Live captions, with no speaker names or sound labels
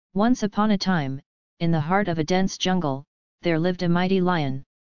Once upon a time, in the heart of a dense jungle, there lived a mighty lion.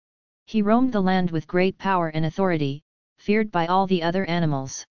 He roamed the land with great power and authority, feared by all the other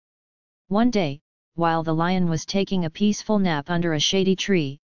animals. One day, while the lion was taking a peaceful nap under a shady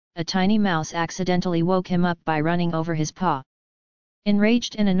tree, a tiny mouse accidentally woke him up by running over his paw.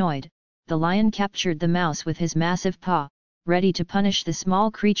 Enraged and annoyed, the lion captured the mouse with his massive paw, ready to punish the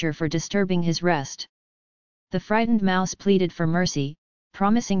small creature for disturbing his rest. The frightened mouse pleaded for mercy,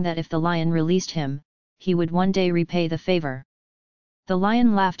 promising that if the lion released him, he would one day repay the favor. The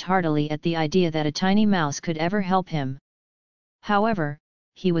lion laughed heartily at the idea that a tiny mouse could ever help him. However,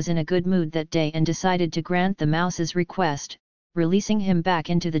 he was in a good mood that day and decided to grant the mouse's request, releasing him back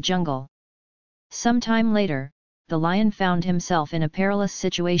into the jungle. Some time later, the lion found himself in a perilous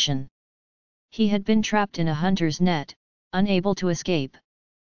situation. He had been trapped in a hunter's net, unable to escape.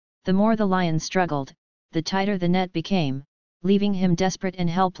 The more the lion struggled, the tighter the net became, leaving him desperate and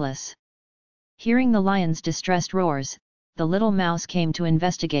helpless. Hearing the lion's distressed roars, the little mouse came to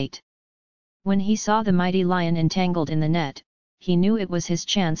investigate. When he saw the mighty lion entangled in the net, he knew it was his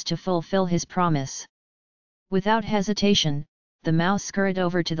chance to fulfill his promise. Without hesitation, the mouse scurried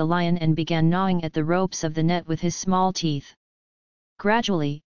over to the lion and began gnawing at the ropes of the net with his small teeth.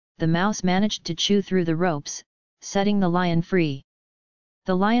 Gradually, the mouse managed to chew through the ropes, setting the lion free.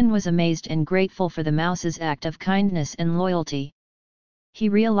 The lion was amazed and grateful for the mouse's act of kindness and loyalty. He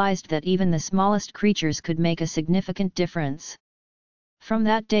realized that even the smallest creatures could make a significant difference. From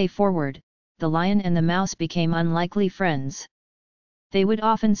that day forward, the lion and the mouse became unlikely friends. They would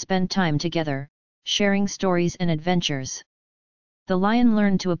often spend time together, sharing stories and adventures. The lion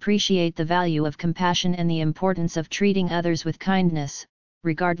learned to appreciate the value of compassion and the importance of treating others with kindness,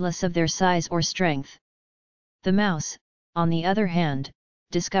 regardless of their size or strength. The mouse, on the other hand,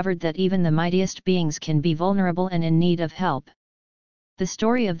 discovered that even the mightiest beings can be vulnerable and in need of help. The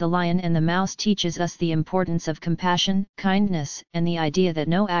story of the lion and the mouse teaches us the importance of compassion, kindness, and the idea that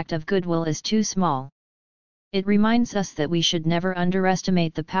no act of goodwill is too small. It reminds us that we should never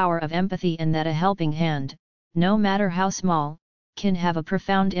underestimate the power of empathy and that a helping hand, no matter how small, can have a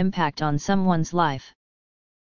profound impact on someone's life.